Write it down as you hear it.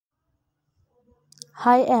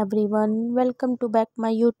Hi everyone, welcome to back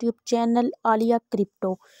my YouTube channel Alia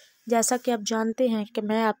crypto. जैसा कि आप जानते हैं कि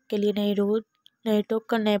मैं आपके लिए नए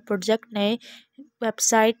टोकन, नए प्रोजेक्ट, नए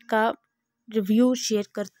वेबसाइट का रिव्यू शेयर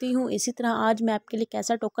करती हूं। इसी तरह आज मैं आपके लिए एक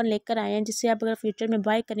ऐसा टोकन लेकर आए हैं जिससे आप अगर फ्यूचर में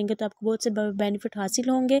बाय करेंगे तो आपको बहुत से बेनिफिट हासिल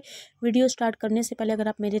होंगे। वीडियो स्टार्ट करने से पहले अगर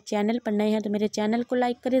आप मेरे चैनल पर नए हैं तो मेरे चैनल को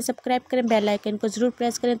लाइक करें, सब्सक्राइब करें, बेल आइकन को ज़रूर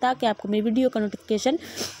प्रेस करें ताकि आपको मेरी वीडियो का नोटिफिकेशन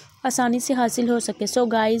आसानी से हासिल हो सके। सो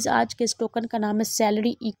गाइस, आज के इस टोकन का नाम है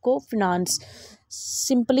salary eco finance.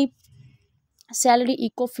 Simply salary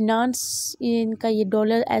eco finance, इनका ये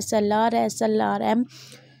डॉलर SLR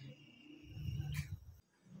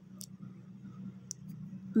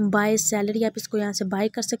बाय सैलरी, आप इसको यहाँ से बाय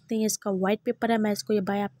कर सकते हैं। इसका वाइट पेपर है। मैं इसको ये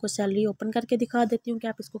बाय आपको सैलरी ओपन करके दिखा देती हूँ कि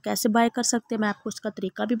आप इसको कैसे बाय कर सकते हैं। मैं आपको इसका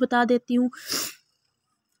तरीका भी बता देती हूँ।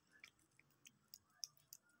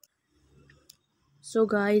 सो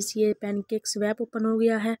गाइस, ये पैनकेक स्वैप ओपन हो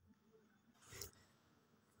गया है।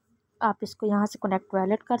 आप इसको यहाँ से कनेक्ट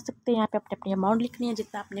वॉलेट कर सकते हैं। यहाँ पे अपने अपनी अमाउंट लिखनी है,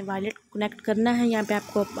 जितना आपने वॉलेट कनेक्ट करना है। यहाँ पे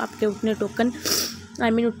आपको आपके उतने टोकन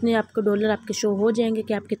उतने आपको डॉलर आपके शो हो जाएंगे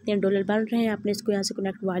कि आप कितने डॉलर बन रहे हैं। आपने इसको यहाँ से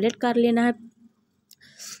कनेक्ट वॉलेट कर लेना है।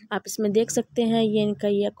 आप इसमें देख सकते हैं ये इनका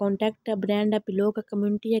ये कॉन्टैक्ट है, ब्रांड है, पिलो का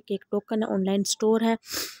कम्युनिटी है, केक टोकन है, ऑनलाइन स्टोर है,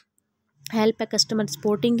 हेल्प है, कस्टमर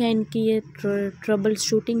सपोर्टिंग है, इनकी ये ट्रबल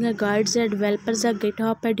शूटिंग है, गाइड्स है, डेवलपर्स है,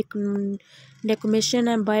 गिटहब है, डॉक्यूमेंटेशन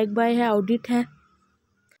है, बाय है, ऑडिट है।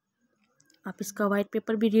 आप इसका वाइट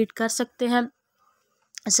पेपर भी रीड कर सकते हैं।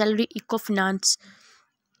 Salary eco finance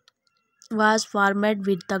was formed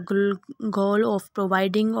with the goal of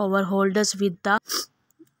providing our holders with the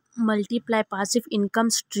multiply passive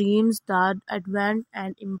income streams that advance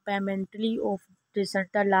and implementally of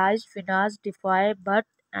decentralized finance DeFi, but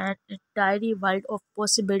an entirely world of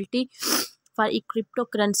possibility for a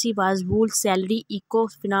cryptocurrency was built. Salary eco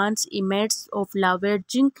finance emits of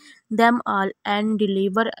leveraging them all and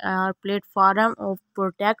deliver a platform of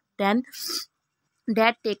protect then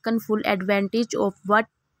that taken full advantage of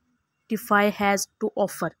what DeFi has to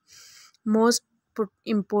offer. Most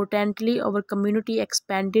importantly, our community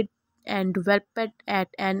expanded and developed at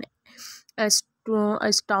an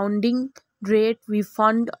astounding rate. We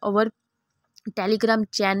found our Telegram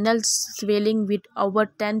channel swelling with over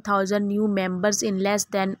 10,000 new members in less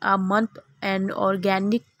than a month, and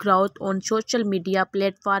organic growth on social media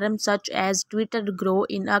platforms such as Twitter grow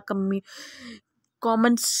in a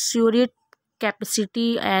commensurate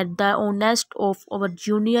capacity. At the onset of our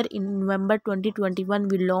junior in November 2021,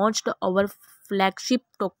 we launched our flagship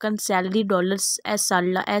token Salary dollars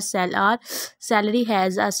SLR. Salary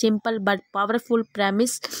has a simple but powerful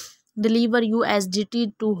premise: deliver USDT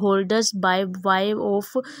to holders by way of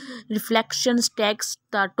reflection tax.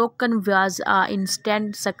 The token was a instant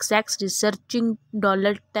success, researching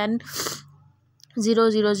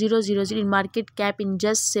 $10,000 in market cap in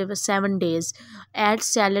just 7 days. At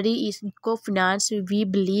Salary is Ecofinance, we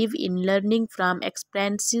believe in learning from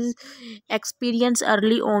experience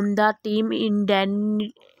early on. The team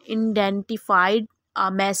identified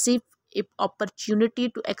a massive opportunity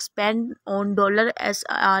to expand on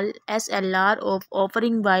SLR of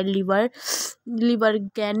offering while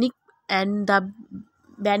organic, and the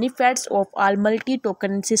benefits of our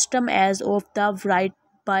multi-token system as of the right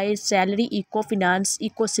by Salary Ecofinance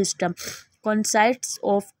ecosystem consists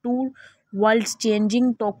of two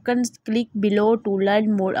world-changing tokens. Click below to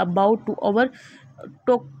learn more about our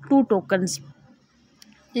two tokens.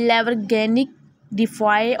 Leveraging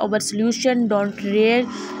DeFi, our solution don't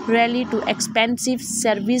rely to expensive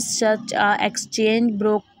service such as exchange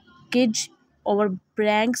brokerage or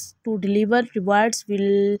banks to deliver rewards.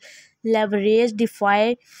 Will leverage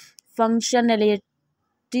DeFi functionalities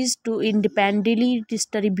to independently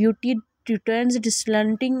distributed returns,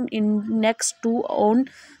 resulting in next to own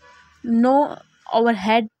no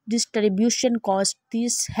overhead distribution cost.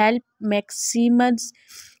 This help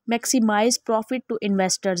maximize profit to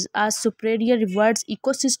investors. A superior rewards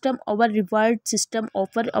ecosystem, our reward system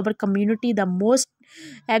offer our community the most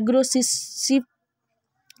aggressive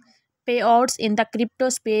payouts in the crypto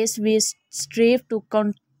space. We strive to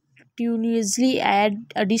continuously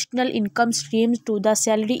add additional income streams to the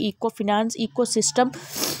Salary Ecofinance ecosystem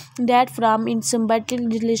that from in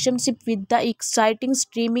symbiotic relationship with the exciting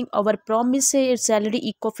streaming. Our promise Salary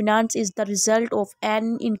Ecofinance is the result of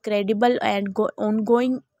an incredible and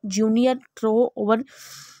ongoing junior through our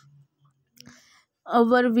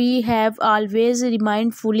we have always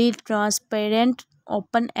remained fully transparent,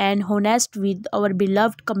 open and honest with our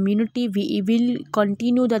beloved community. We will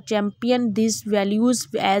continue to champion these values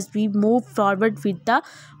as we move forward with the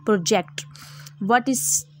project. What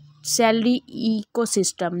is salary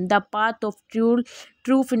ecosystem. The path of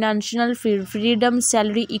true financial freedom.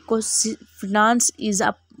 Salary finance is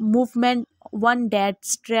a movement, one that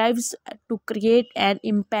strives to create and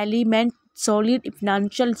implement solid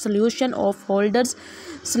financial solution of holders,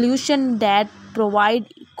 solution that provide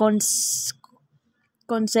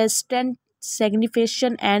consistent,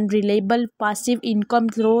 significant, and reliable passive income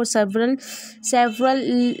through several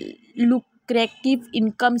lucrative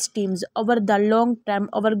income streams. Over the long term,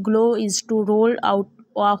 our goal is to roll out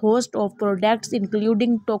a host of products,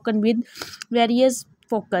 including token with various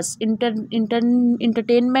focus,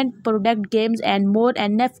 entertainment product, games, and more,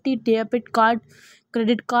 NFT, debit card,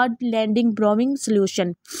 credit card, lending, borrowing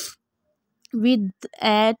solution. With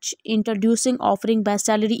Edge introducing offering by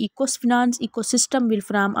salary finance ecosystem will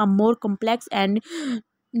form a more complex and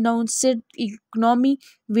nuanced economy,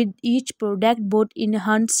 with each product both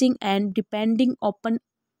enhancing and depending upon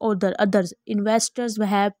others. Investors will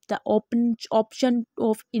have the open option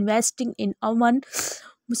of investing in one,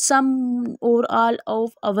 some, or all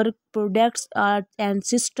of our products and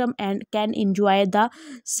system, and can enjoy the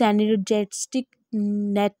synergistic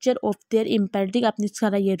nature of their impacting. आपने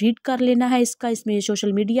सारा ये read कर लेना है इसका। इसमें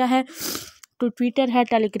social media है, तो ट्विटर है,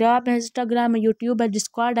 टेलीग्राम है, इंस्टाग्राम है, यूट्यूब है,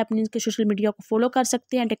 डिस्कॉर्ड। आप इनके सोशल मीडिया को फॉलो कर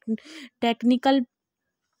सकते हैं। Technical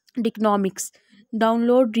economics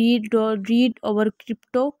download, read over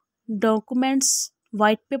crypto documents,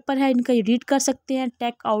 white paper है इनका, ये रीड कर सकते हैं।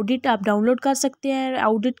 टेक ऑडिट आप डाउनलोड कर सकते हैं।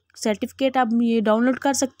 ऑडिट सर्टिफिकेट आप ये डाउनलोड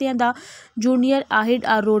कर सकते हैं। The junior ahead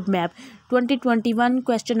uh road map 2021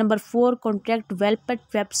 question number 4 contract development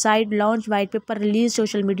website launch, white paper release,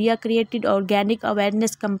 social media created, organic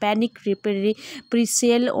awareness campaign, pre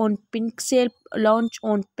sale on pink cell, launch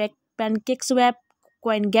on pancakes web,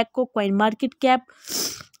 coin gecko, coin market cap.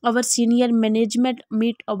 Our senior management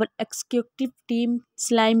meet our executive team,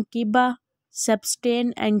 Slime Kiba, Substain,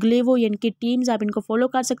 Anglevo, इनकी teams आप इनको follow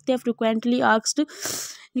कर सकते हैं। Frequently asked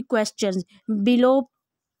questions below.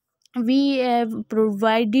 We have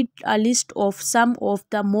provided a list of some of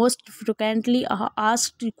the most frequently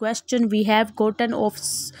asked questions we have gotten of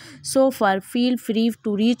so far. Feel free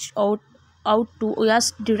to reach out to us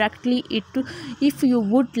directly. If you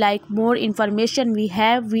would like more information, we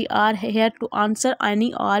are here to answer any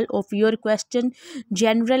all of your questions.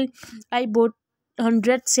 General, I bought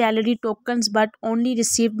 100 salary tokens but only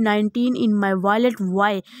received 19 in my wallet.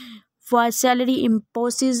 Why? For salary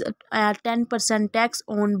imposes a 10% tax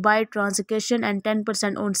on buy transaction and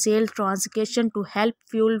 10% on sale transaction. To help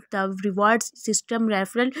fuel the rewards system,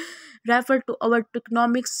 refer to our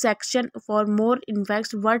economics section for more info.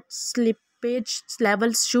 What slippage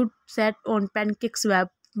levels should set on Pancake's web?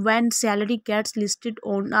 When salary gets listed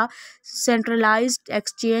on a centralized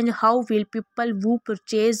exchange, how will people who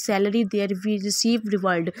purchase salary there will receive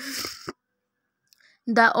reward?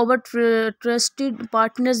 our trusted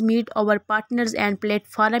partners meet our partners and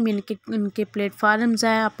platform, इनके platforms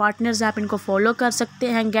हैं, partners आप इनको follow कर सकते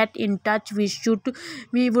हैं। Get in touch,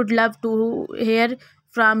 we would love to hair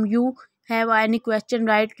from U. Have any question,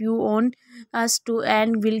 right you on us to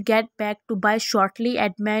and will get back to by shortly.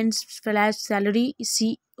 admin/salary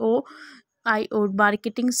CEO आई और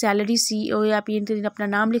marketing salary CEO, आप ये अपना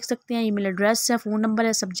नाम लिख सकते हैं। ईमेल एड्रेस है, phone number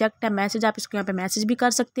है, सब्जेक्ट है, मैसेज, आप इसको यहाँ पे मैसेज भी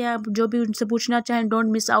कर सकते हैं आप जो भी उनसे पूछना चाहें। Don't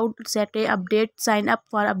miss out, set A update, sign up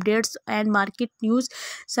for updates and market news,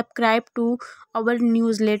 subscribe to our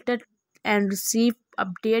news letter and receive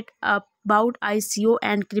update about ICO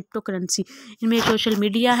and crypto currency. इनमें सोशल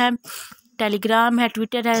मीडिया है, टेलीग्राम है,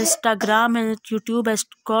 ट्विटर है, इंस्टाग्राम है, YouTube है,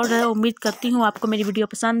 Discord है। उम्मीद करती हूँ आपको मेरी वीडियो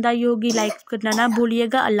पसंद आई होगी। लाइक करना ना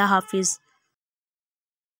भूलिएगा। अल्लाह हाफिज़।